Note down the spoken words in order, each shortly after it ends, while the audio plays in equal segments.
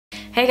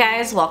Hey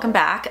guys, welcome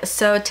back.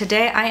 So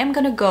today I am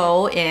gonna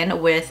go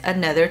in with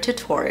another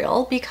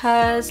tutorial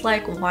because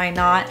like why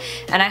not?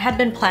 And I had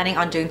been planning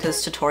on doing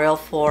this tutorial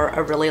for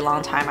a really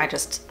long time. I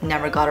just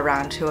never got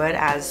around to it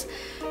as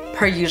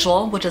per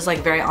usual, which is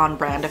like very on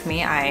brand of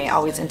me. I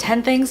always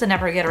intend things and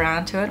never get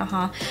around to it,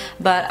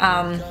 But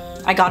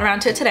I got around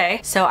to it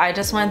today. So I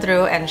just went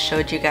through and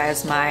showed you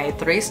guys my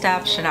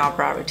 3-step Chanel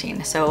brow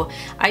routine. So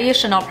I use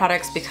Chanel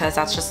products because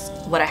that's just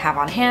what I have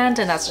on hand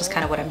and that's just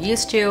kind of what I'm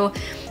used to.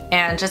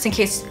 And just in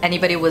case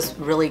anybody was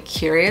really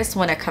curious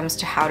when it comes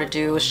to how to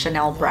do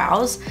Chanel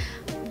brows,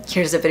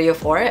 here's a video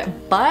for it.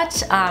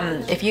 But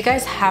if you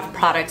guys have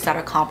products that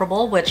are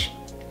comparable, which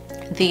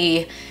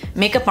the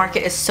makeup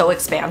market is so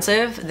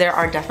expansive, there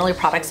are definitely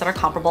products that are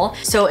comparable.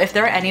 So if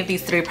there are any of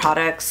these 3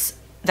 products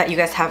that you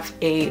guys have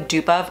a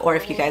dupe of, or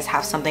if you guys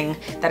have something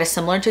that is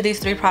similar to these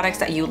 3 products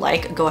that you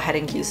like, go ahead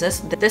and use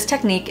this. This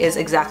technique is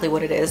exactly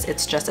what it is.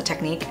 It's just a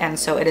technique, and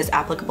so it is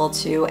applicable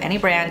to any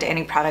brand,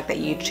 any product that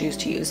you choose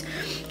to use.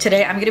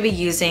 Today I'm gonna be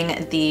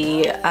using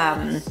the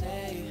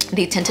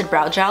tinted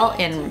brow gel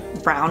in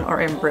brown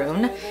or in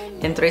brune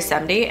in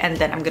 370, and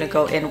then I'm gonna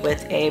go in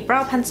with a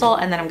brow pencil,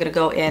 and then I'm gonna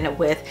go in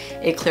with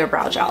a clear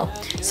brow gel.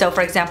 So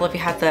for example, if you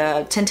have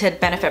the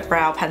tinted Benefit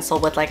brow pencil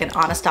with like an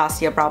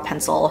Anastasia brow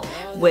pencil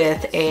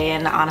with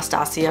an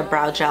Anastasia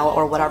brow gel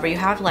or whatever you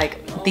have,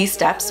 like these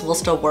steps will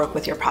still work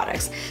with your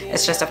products.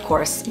 It's just, of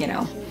course, you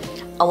know,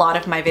 a lot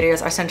of my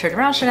videos are centered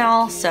around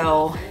Chanel,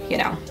 so you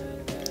know,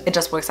 it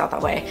just works out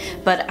that way.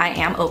 But I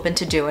am open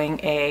to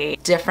doing a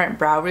different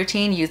brow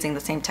routine using the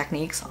same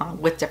techniques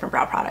with different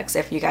brow products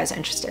if you guys are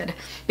interested.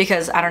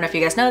 Because I don't know if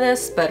you guys know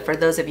this, but for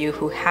those of you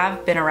who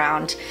have been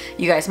around,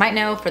 you guys might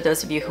know. For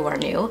those of you who are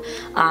new,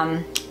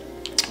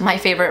 my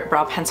favorite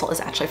brow pencil is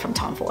actually from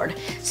Tom Ford.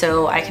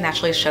 So I can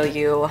actually show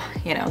you,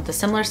 you know, the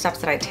similar steps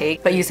that I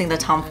take, but using the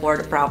Tom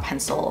Ford brow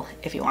pencil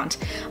if you want.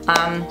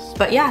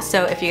 But yeah,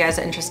 so if you guys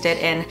are interested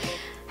in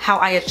how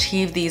I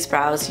achieve these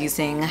brows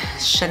using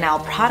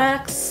Chanel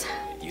products,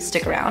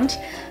 stick around.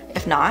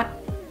 If not,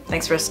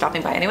 thanks for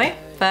stopping by anyway.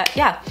 But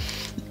yeah,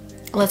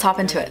 let's hop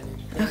into it.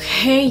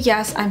 Okay,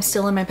 yes, I'm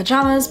still in my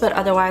pajamas, but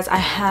otherwise I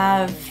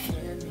have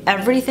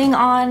everything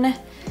on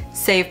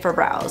save for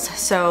brows.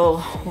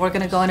 So we're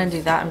gonna go in and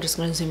do that. I'm just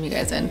gonna zoom you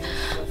guys in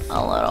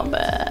a little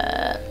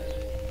bit.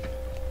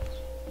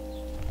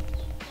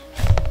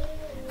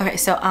 Okay,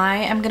 so I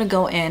am gonna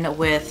go in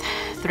with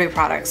 3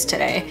 products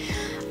today.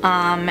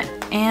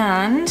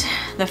 And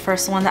the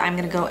first one that I'm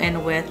gonna go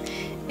in with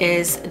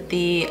is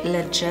the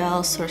Le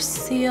Gel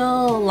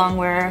Sourcil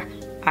Longwear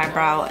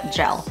Eyebrow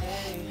Gel.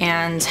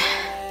 And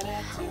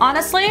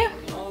honestly,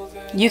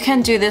 you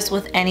can do this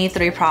with any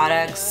 3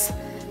 products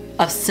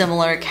of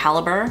similar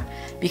caliber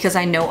because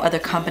I know other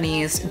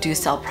companies do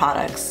sell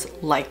products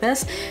like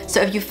this.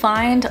 So if you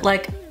find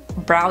like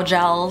brow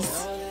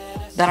gels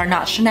that are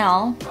not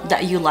Chanel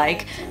that you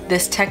like,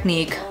 this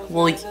technique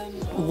will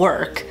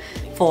work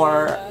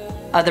for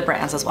other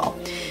brands as well.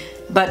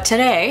 But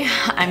today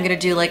I'm gonna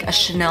do like a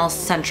Chanel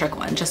centric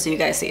one just so you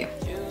guys see.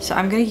 So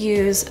I'm gonna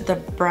use the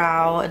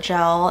brow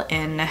gel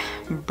in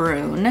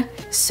brune.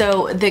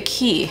 So the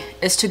key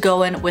is to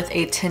go in with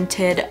a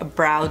tinted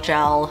brow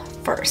gel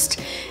first.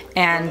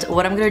 And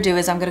what I'm gonna do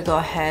is I'm gonna go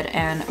ahead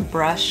and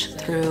brush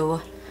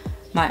through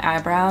my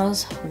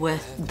eyebrows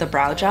with the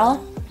brow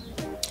gel.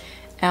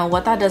 And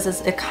what that does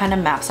is it kind of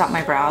maps out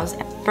my brows.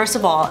 First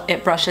of all,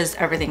 it brushes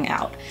everything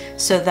out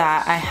so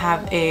that I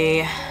have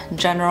a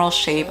general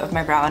shape of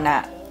my brow and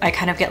that I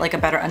kind of get like a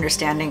better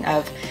understanding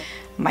of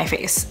my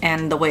face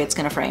and the way it's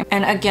gonna frame.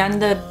 And again,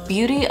 the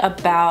beauty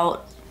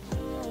about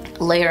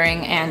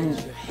layering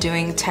and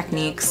doing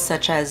techniques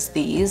such as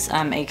these,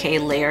 aka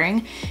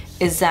layering,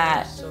 is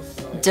that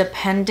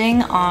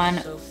depending on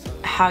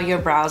how your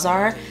brows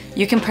are,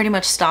 you can pretty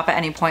much stop at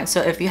any point.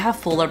 So if you have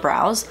fuller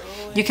brows,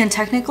 you can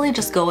technically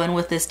just go in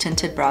with this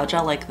tinted brow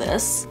gel like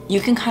this. You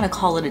can kind of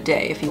call it a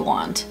day if you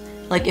want.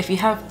 Like if you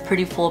have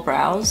pretty full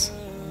brows,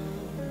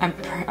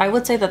 I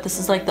would say that this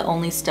is like the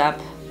only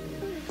step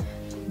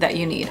that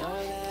you need.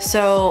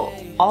 So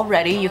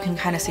already you can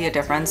kind of see a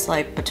difference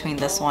like between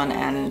this one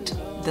and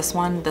this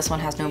one. This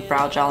one has no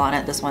brow gel on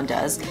it, this one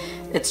does.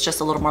 It's just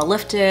a little more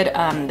lifted.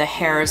 The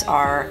hairs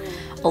are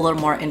a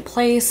little more in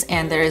place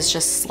and there is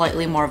just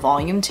slightly more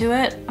volume to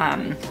it.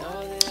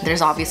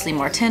 There's obviously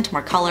more tint,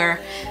 more color,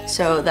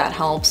 so that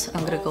helps.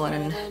 I'm gonna go in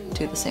and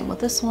do the same with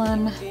this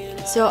one.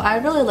 So I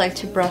really like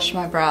to brush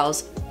my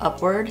brows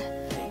upward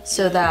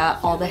so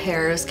that all the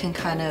hairs can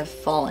kind of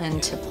fall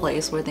into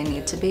place where they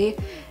need to be.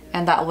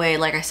 And that way,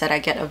 like I said, I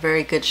get a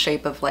very good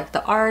shape of like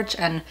the arch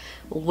and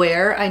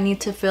where I need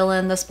to fill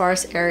in the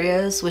sparse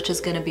areas, which is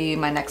gonna be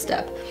my next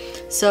step.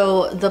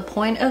 So the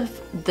point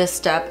of this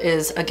step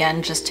is,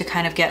 again, just to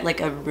kind of get like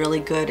a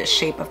really good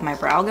shape of my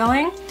brow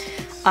going,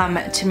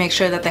 to make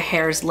sure that the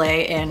hairs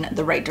lay in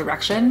the right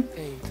direction.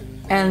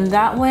 And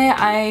that way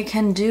I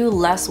can do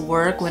less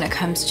work when it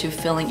comes to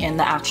filling in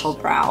the actual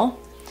brow.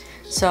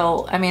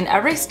 So, I mean,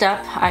 every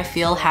step I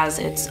feel has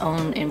its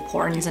own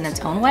importance in its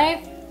own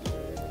way,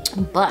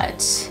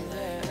 but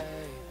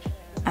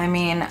I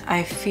mean,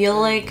 I feel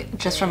like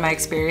just from my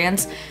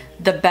experience,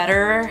 the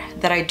better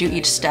that I do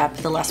each step,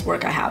 the less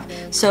work I have.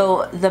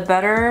 So the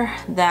better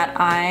that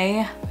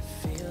I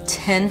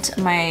tint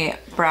my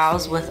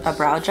brows with a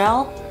brow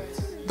gel,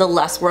 the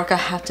less work I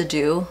have to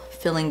do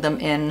filling them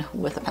in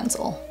with a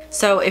pencil.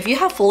 So if you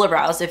have fuller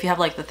brows, if you have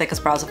like the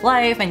thickest brows of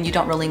life and you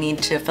don't really need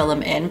to fill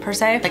them in per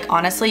se, like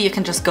honestly, you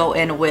can just go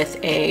in with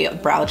a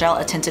brow gel,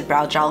 a tinted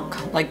brow gel,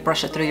 like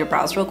brush it through your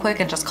brows real quick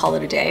and just call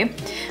it a day.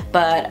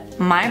 But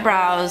my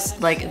brows,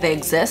 like they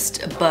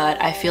exist, but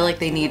I feel like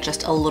they need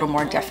just a little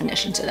more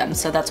definition to them.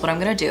 So that's what I'm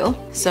gonna do.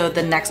 So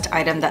the next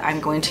item that I'm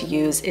going to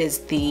use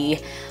is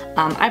the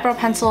eyebrow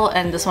pencil,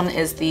 and this one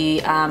is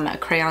the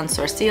crayon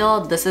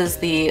sourcil. This is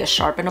the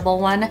sharpenable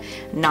one,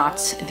 not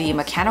the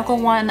mechanical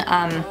one.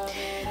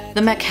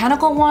 The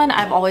mechanical one,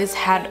 I've always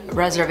had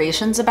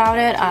reservations about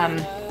it.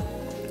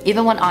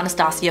 Even when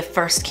Anastasia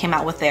first came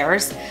out with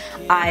theirs,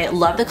 I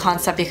loved the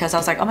concept because I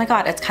was like, oh my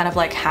god, it's kind of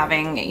like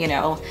having, you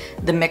know,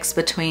 the mix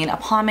between a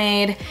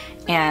pomade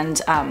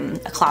and a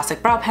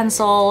classic brow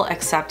pencil,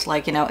 except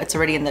like, you know, it's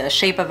already in the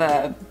shape of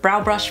a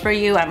brow brush for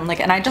you. I'm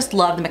like, and I just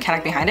love the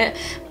mechanic behind it.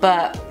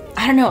 But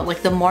I don't know,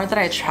 like the more that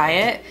I try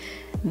it,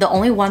 the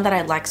only one that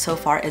I like so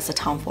far is the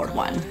Tom Ford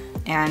one.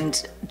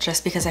 And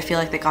just because I feel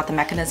like they got the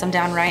mechanism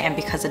down right and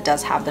because it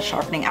does have the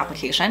sharpening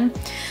application.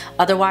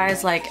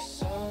 Otherwise, like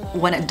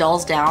when it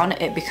dulls down,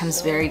 it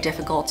becomes very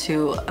difficult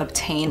to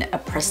obtain a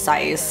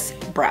precise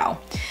brow.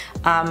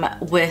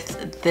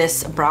 With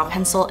this brow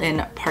pencil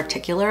in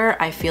particular,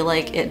 I feel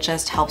like it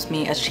just helps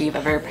me achieve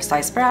a very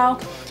precise brow,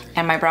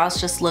 and my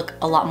brows just look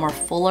a lot more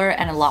fuller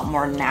and a lot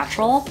more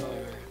natural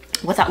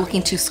without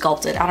looking too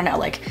sculpted. I don't know,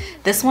 like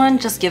this one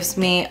just gives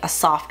me a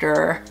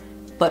softer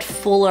but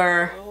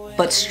fuller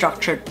but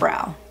structured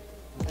brow,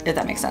 if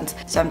that makes sense.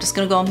 So I'm just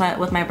gonna go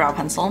with my brow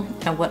pencil,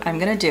 and what I'm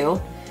gonna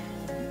do,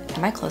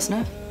 am I close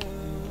enough?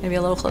 Maybe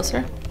a little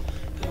closer?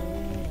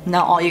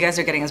 No, all you guys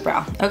are getting is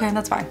brow. Okay,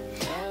 that's fine.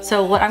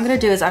 So what I'm gonna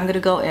do is I'm gonna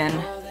go in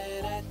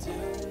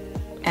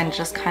and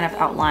just kind of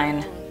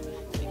outline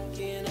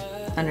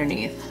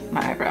underneath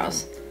my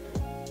eyebrows.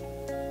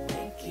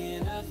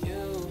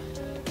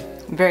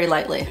 Very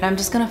lightly. I'm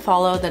just gonna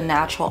follow the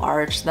natural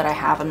arch that I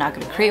have. I'm not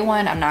gonna create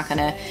one. I'm not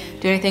gonna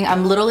do anything.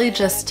 I'm literally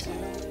just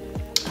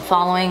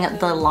following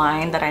the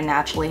line that I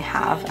naturally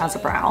have as a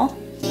brow.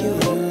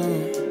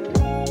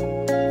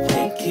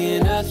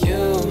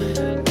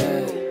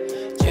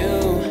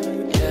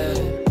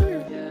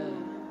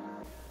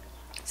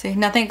 See,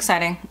 nothing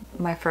exciting.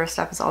 My first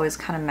step is always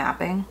kind of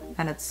mapping,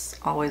 and it's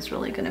always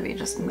really gonna be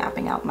just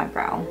mapping out my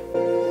brow.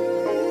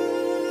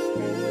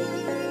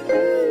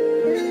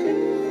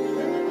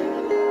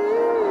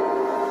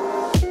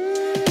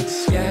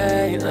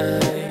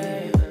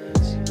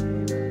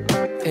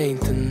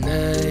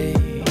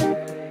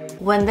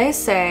 When they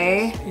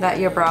say that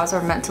your brows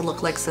are meant to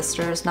look like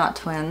sisters, not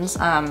twins,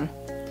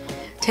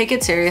 take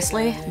it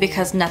seriously,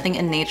 because nothing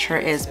in nature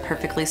is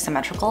perfectly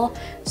symmetrical.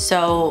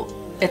 So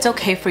it's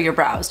okay for your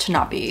brows to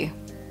not be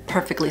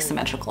perfectly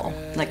symmetrical.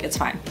 Like, it's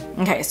fine.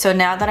 Okay, so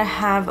now that I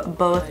have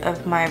both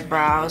of my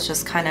brows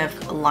just kind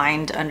of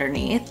lined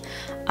underneath,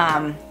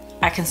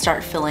 I can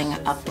start filling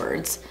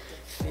upwards.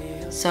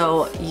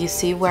 So you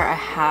see where I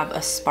have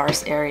a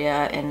sparse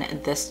area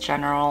in this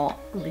general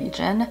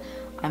region.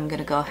 I'm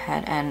gonna go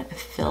ahead and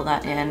fill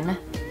that in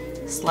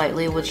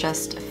slightly with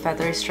just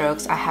feathery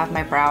strokes. I have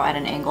my brow at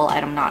an angle.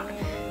 I'm not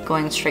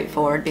going straight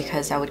forward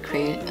because that would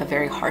create a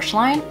very harsh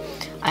line.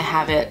 I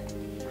have it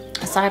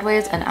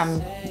sideways, and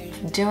I'm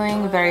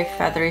doing very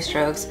feathery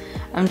strokes.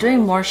 I'm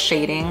doing more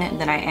shading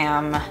than I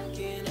am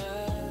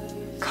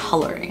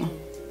coloring.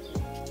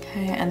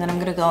 Okay, and then I'm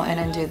gonna go in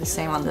and do the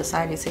same on this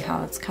side. You see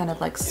how it's kind of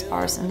like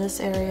sparse in this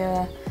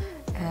area,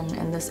 and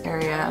in this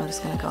area I'm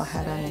just gonna go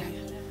ahead and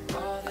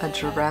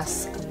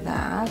address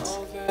that.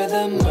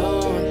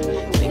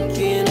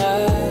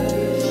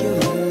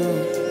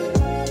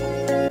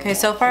 Okay,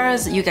 so far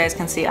as you guys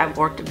can see, I've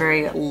worked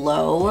very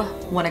low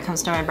when it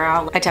comes to my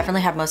brow. I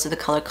definitely have most of the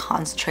color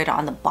concentrated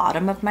on the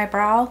bottom of my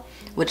brow,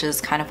 which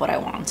is kind of what I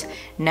want.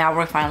 Now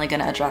we're finally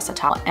gonna address the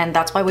top, and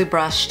that's why we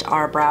brushed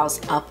our brows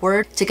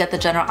upward, to get the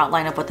general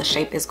outline of what the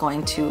shape is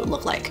going to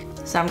look like.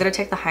 So I'm gonna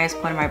take the highest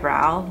point of my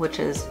brow, which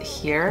is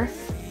here,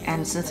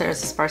 and since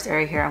there's a sparse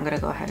area here, I'm gonna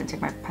go ahead and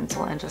take my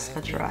pencil and just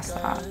address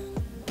that.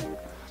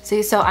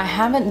 See, so I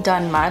haven't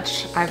done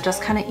much. I've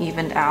just kind of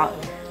evened out.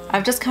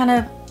 I've just kind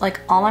of, like,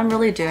 all I'm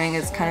really doing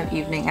is kind of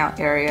evening out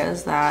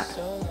areas that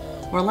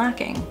were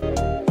lacking.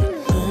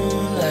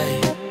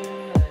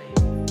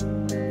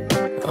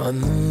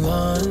 On the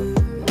lawn,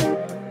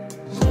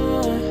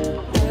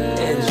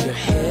 and your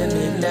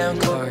hand-me-down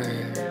card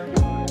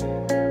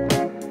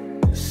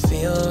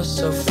feels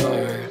so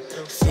far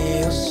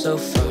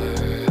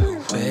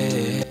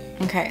away.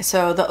 Okay,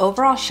 so the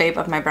overall shape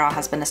of my brow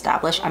has been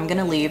established. I'm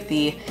gonna leave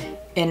the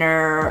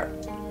inner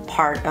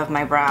part of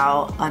my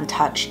brow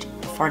untouched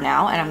for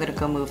now, and I'm gonna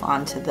go move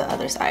on to the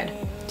other side.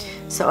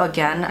 So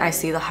again, I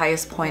see the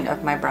highest point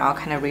of my brow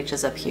kind of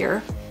reaches up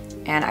here,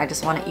 and I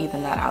just want to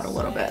even that out a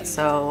little bit.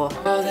 So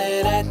all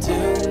that I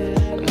do,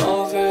 I'm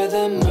over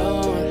the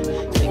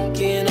moon.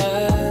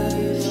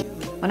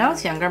 When I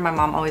was younger, my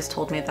mom always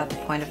told me that the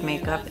point of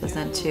makeup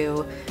isn't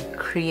to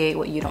create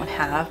what you don't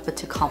have, but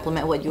to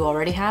complement what you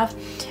already have.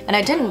 And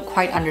I didn't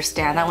quite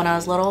understand that when I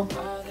was little.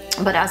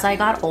 But as I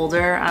got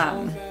older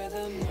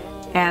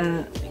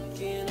and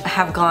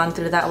have gone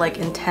through that like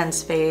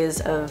intense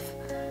phase of,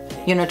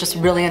 you know, just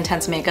really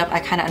intense makeup, I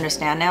kind of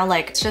understand now.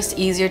 Like, it's just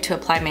easier to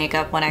apply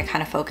makeup when I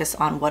kind of focus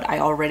on what I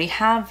already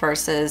have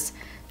versus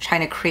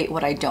trying to create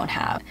what I don't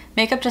have.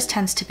 Makeup just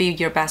tends to be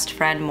your best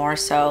friend more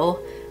so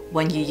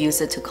when you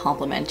use it to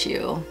complement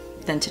you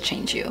than to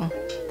change you.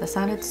 That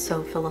sounded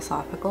so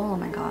philosophical, oh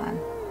my god.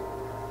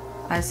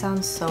 I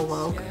sound so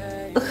woke.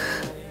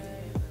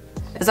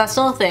 Is that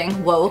still a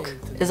thing? Woke?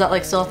 Is that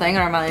like still a thing,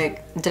 or am I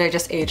like, did I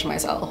just age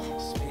myself?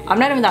 I'm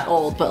not even that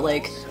old, but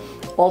like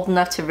old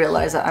enough to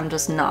realize that I'm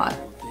just not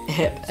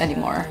hip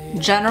anymore.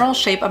 General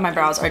shape of my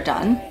brows are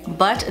done,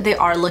 but they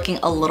are looking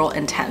a little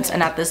intense.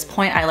 And at this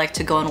point, I like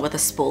to go in with a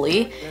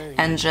spoolie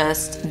and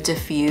just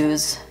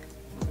diffuse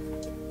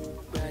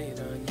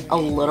a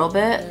little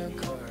bit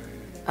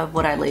of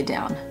what I laid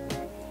down.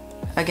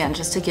 Again,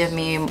 just to give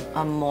me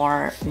a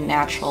more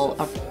natural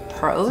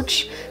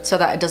approach so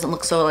that it doesn't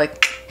look so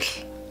like,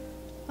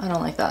 I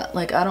don't like that.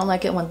 Like, I don't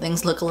like it when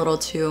things look a little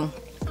too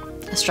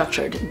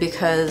structured,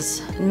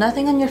 because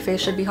nothing on your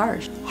face should be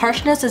harsh.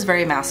 Harshness is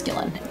very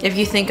masculine. If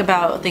you think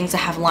about things that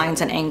have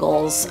lines and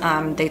angles,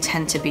 they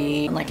tend to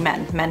be like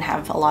men. Men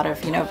have a lot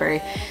of, you know,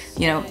 very,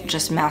 you know,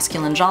 just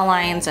masculine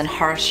jawlines and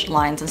harsh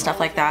lines and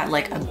stuff like that,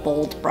 like a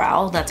bold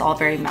brow. That's all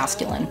very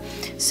masculine.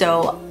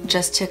 So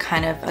just to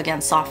kind of, again,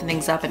 soften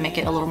things up and make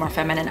it a little more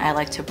feminine, I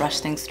like to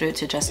brush things through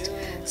to just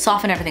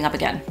soften everything up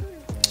again.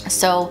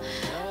 So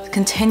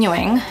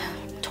continuing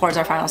towards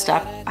our final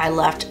step, I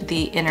left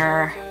the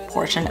inner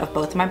portion of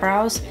both of my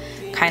brows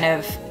kind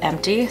of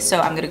empty,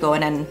 so I'm gonna go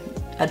in and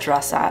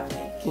address that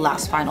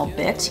last final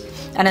bit.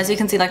 And as you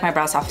can see, like, my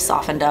brows have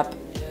softened up,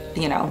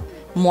 you know,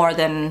 more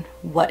than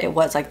what it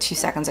was like 2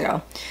 seconds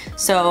ago.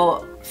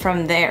 So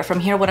from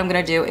here, what I'm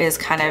gonna do is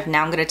kind of,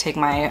 now I'm gonna take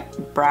my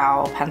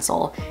brow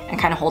pencil and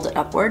kind of hold it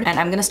upward, and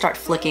I'm gonna start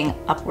flicking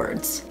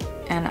upwards.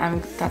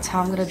 And that's how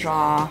I'm gonna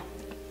draw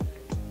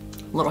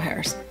little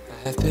hairs.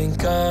 I've been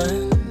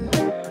gone.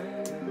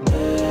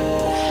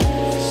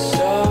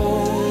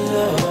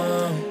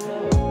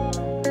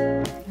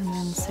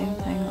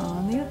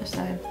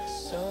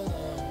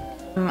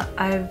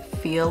 I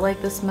feel like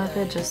this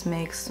method just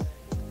makes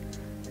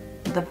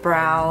the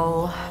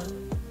brow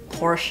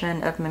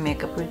portion of my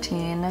makeup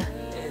routine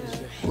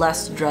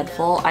less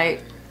dreadful.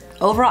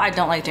 Overall, I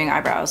don't like doing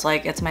eyebrows.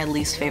 Like, it's my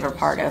least favorite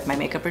part of my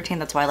makeup routine.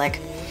 That's why,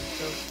 like,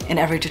 in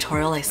every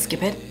tutorial I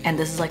skip it. And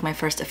this is like my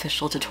first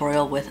official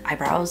tutorial with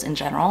eyebrows in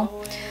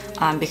general,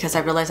 because I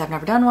realized I've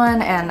never done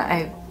one,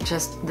 and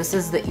this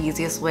is the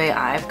easiest way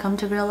I've come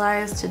to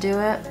realize to do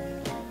it.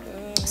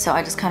 So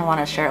I just kind of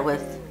want to share it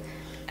with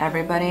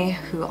everybody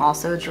who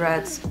also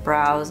dreads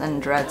brows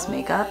and dreads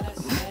makeup.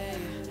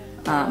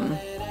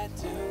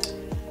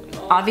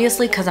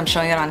 Obviously, because I'm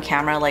showing it on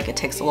camera, like, it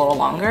takes a little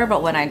longer,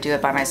 but when I do it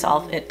by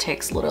myself, it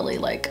takes literally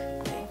like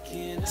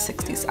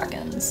 60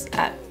 seconds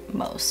at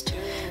most.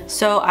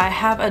 So I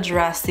have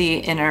addressed the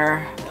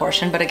inner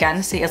portion, but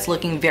again, see, it's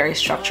looking very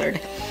structured,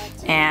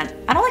 and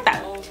I don't like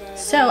that.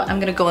 So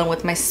I'm gonna go in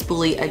with my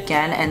spoolie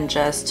again and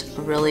just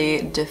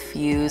really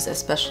diffuse,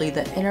 especially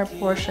the inner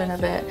portion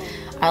of it.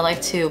 I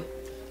like to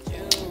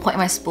point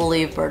my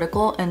spoolie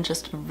vertical and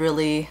just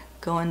really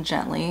go in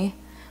gently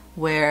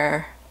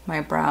where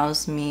my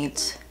brows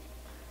meet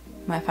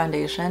my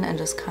foundation and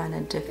just kind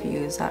of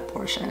diffuse that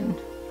portion.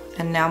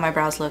 And now my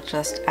brows look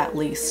just at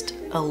least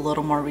a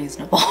little more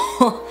reasonable.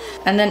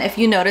 And then if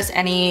you notice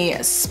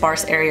any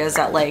sparse areas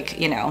that, like,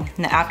 you know,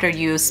 after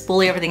you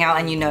spoolie everything out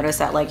and you notice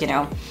that, like, you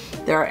know,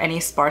 there are any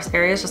sparse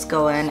areas, just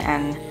go in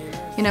and,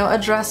 you know,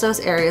 address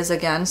those areas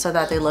again so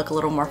that they look a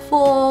little more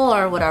full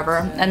or whatever.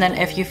 And then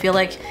if you feel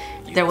like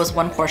there was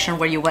one portion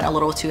where you went a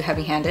little too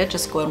heavy-handed,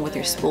 just go in with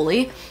your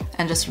spoolie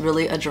and just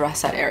really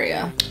address that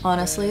area.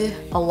 Honestly,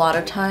 a lot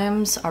of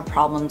times our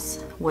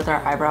problems with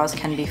our eyebrows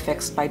can be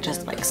fixed by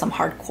just like some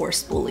hardcore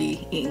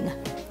spoolieing.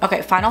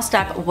 Okay, final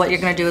step, what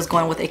you're gonna do is go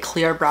in with a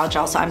clear brow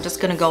gel. So I'm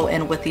just gonna go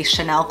in with the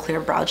Chanel Clear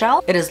Brow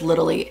Gel. It is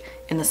literally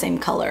in the same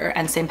color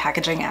and same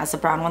packaging as the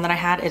brown one that I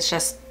had.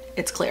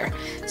 It's clear.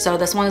 So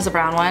this one is the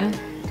brown one.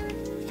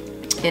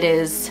 It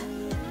is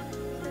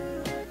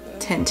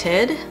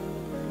tinted.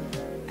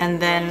 And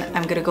then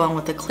I'm gonna go in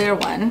with the clear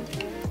one,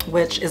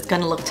 which is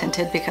gonna look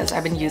tinted because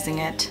I've been using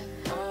it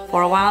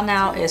for a while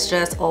now. It's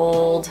just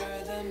old,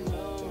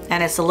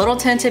 and it's a little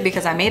tinted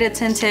because I made it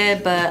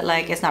tinted, but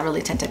like, it's not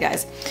really tinted,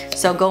 guys.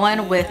 So go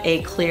in with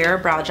a clear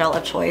brow gel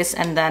of choice,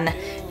 and then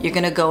you're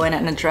gonna go in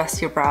and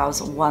address your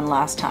brows one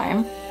last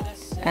time.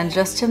 And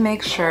just to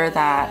make sure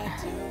that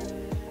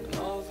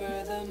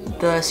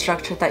the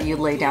structure that you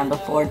laid down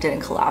before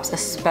didn't collapse,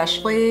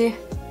 especially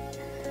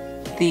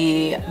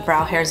the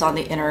brow hairs on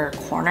the inner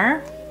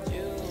corner.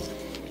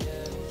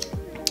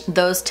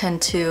 Those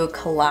tend to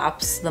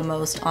collapse the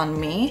most on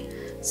me.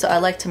 So I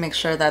like to make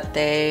sure that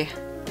they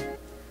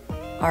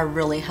are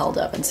really held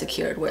up and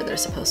secured where they're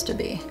supposed to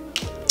be.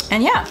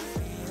 And yeah,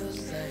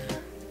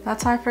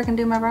 that's how I freaking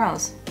do my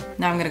brows.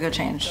 Now I'm gonna go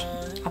change.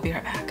 I'll be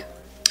right back.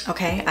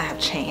 Okay, I have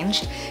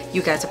changed.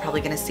 You guys are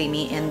probably gonna see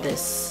me in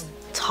this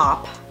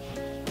top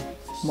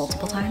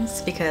multiple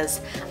times because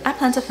I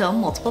plan to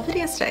film multiple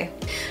videos today.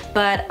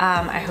 But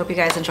I hope you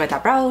guys enjoyed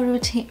that brow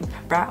routine.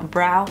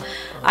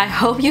 I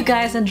hope you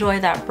guys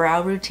enjoyed that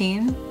brow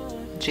routine.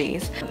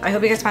 Jeez. I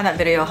hope you guys find that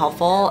video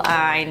helpful.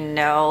 I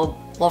know,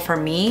 well, for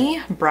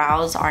me,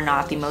 brows are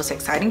not the most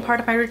exciting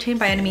part of my routine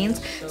by any means.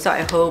 So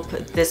I hope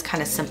this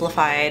kind of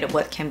simplified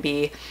what can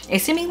be a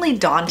seemingly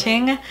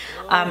daunting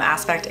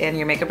aspect in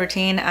your makeup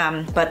routine.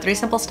 But 3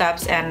 simple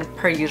steps, and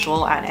per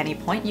usual, at any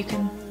point you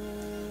can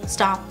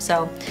stop.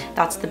 So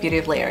that's the beauty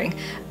of layering.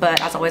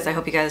 But as always, I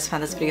hope you guys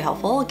found this video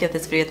helpful. Give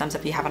this video a thumbs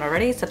up if you haven't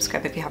already,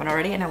 subscribe if you haven't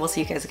already, and I will see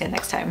you guys again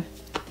next time.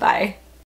 Bye.